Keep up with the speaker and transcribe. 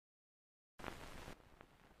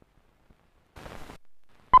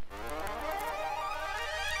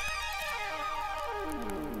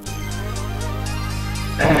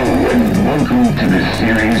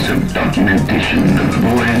of documentation of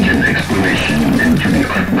voyage and exploration into the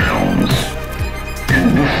art realms.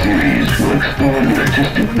 In this series, we'll explore the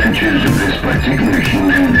artistic ventures of this particular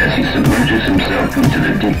human as he submerges himself into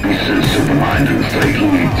the deep recesses of the mind and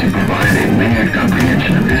psyche to provide a layered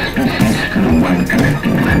comprehension of this species through the one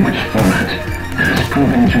connecting language format that has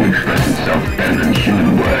proven to express itself better than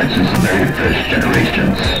human words since the very first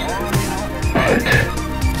generations. Art.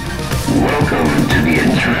 Welcome to the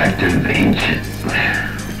interactive age.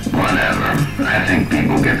 Whatever. I think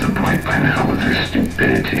people get the point by now with their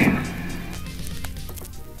stupidity.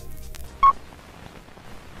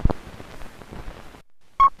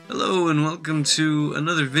 Hello and welcome to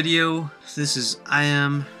another video. This is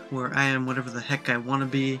I.A.M, where I am whatever the heck I want to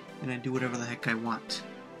be and I do whatever the heck I want.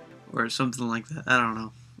 Or something like that. I don't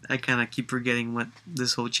know. I kind of keep forgetting what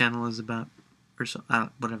this whole channel is about. Or so,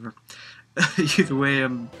 whatever. Either way,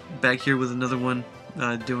 I'm back here with another one,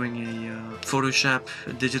 doing a Photoshop,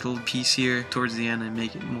 a digital piece here. Towards the end I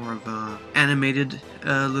make it more of a animated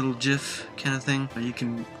little GIF kind of thing. You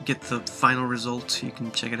can get the final result, you can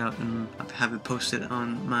check it out and have it posted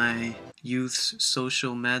on my youth's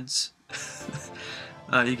social meds.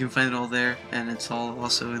 You can find it all there, and it's all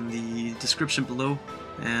also in the description below.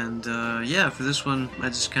 And yeah, for this one I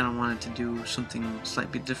just kind of wanted to do something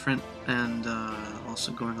slightly different, and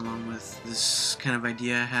also going along with this kind of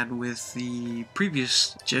idea I had with the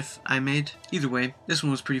previous GIF I made. Either way, this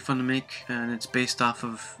one was pretty fun to make, and it's based off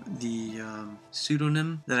of the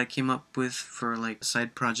pseudonym that I came up with for like a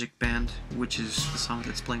side project band, which is the song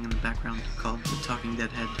that's playing in the background called The Talking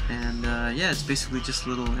Deadhead. And yeah, it's basically just a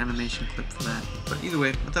little animation clip for that. But either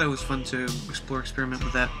way, I thought it was fun to experiment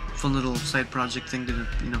with that fun little side project thing to,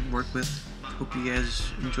 work with. Hope you guys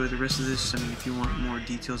enjoy the rest of this. I mean, if you want more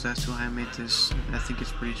details as to how I made this, I think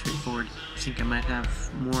it's pretty straightforward. I think I might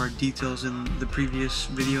have more details in the previous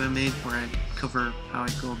video I made where I cover how I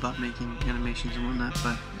go about making animations and whatnot,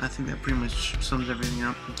 but I think that pretty much sums everything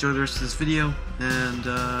up. Enjoy the rest of this video, and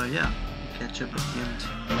yeah, we'll catch up at the end.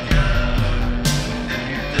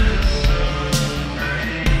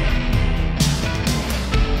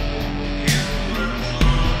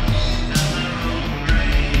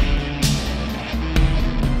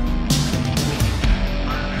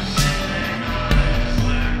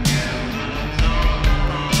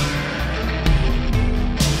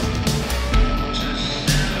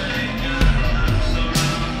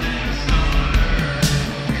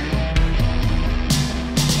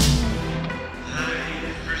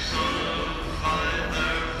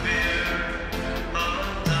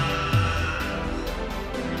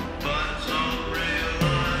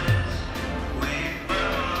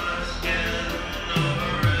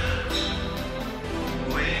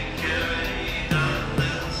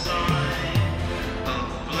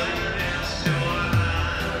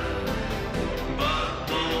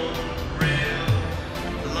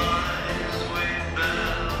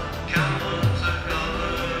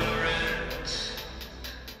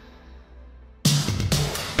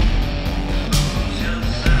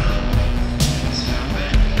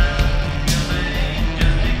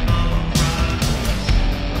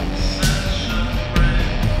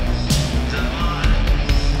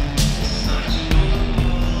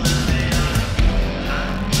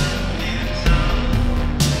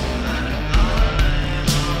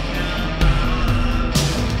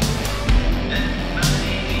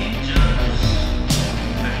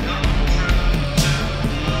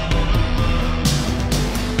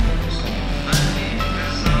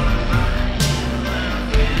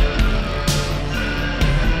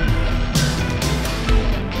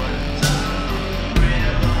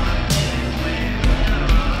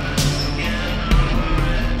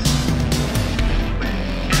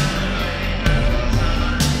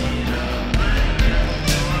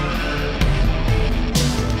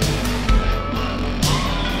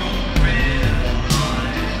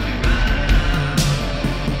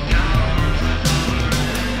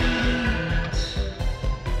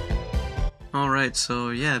 Alright, so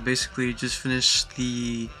yeah, basically just finished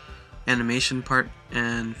the animation part,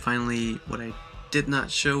 and finally what I did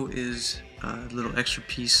not show is a little extra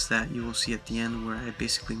piece that you will see at the end where I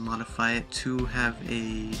basically modify it to have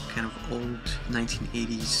a kind of old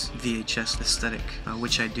 1980s VHS aesthetic,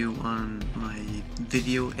 which I do on my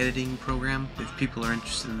video editing program. If people are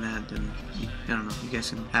interested in that, then I don't know, you guys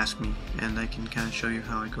can ask me and I can kind of show you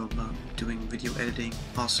how I go about doing video editing.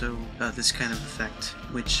 Also, this kind of effect,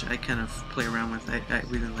 which I kind of play around with. I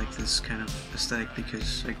really like this kind of aesthetic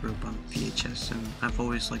because I grew up on VHS and I've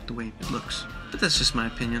always liked the way it looks. But that's just my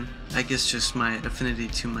opinion. I guess just my affinity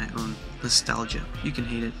to my own nostalgia. You can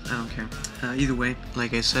hate it, I don't care. Either way,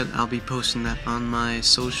 like I said, I'll be posting that on my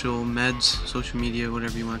social media,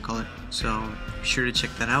 whatever you want to call it. So be sure to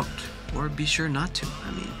check that out, or be sure not to.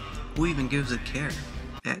 I mean, who even gives a care?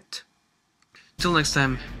 Till next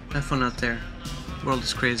time, have fun out there. The world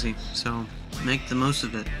is crazy, so make the most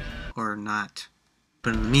of it, or not.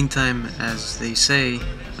 But in the meantime, as they say,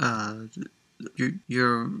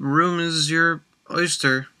 your room is your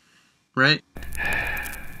oyster, right?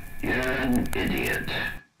 You're an idiot.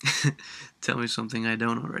 Tell me something I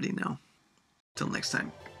don't already know. Till next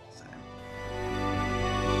time.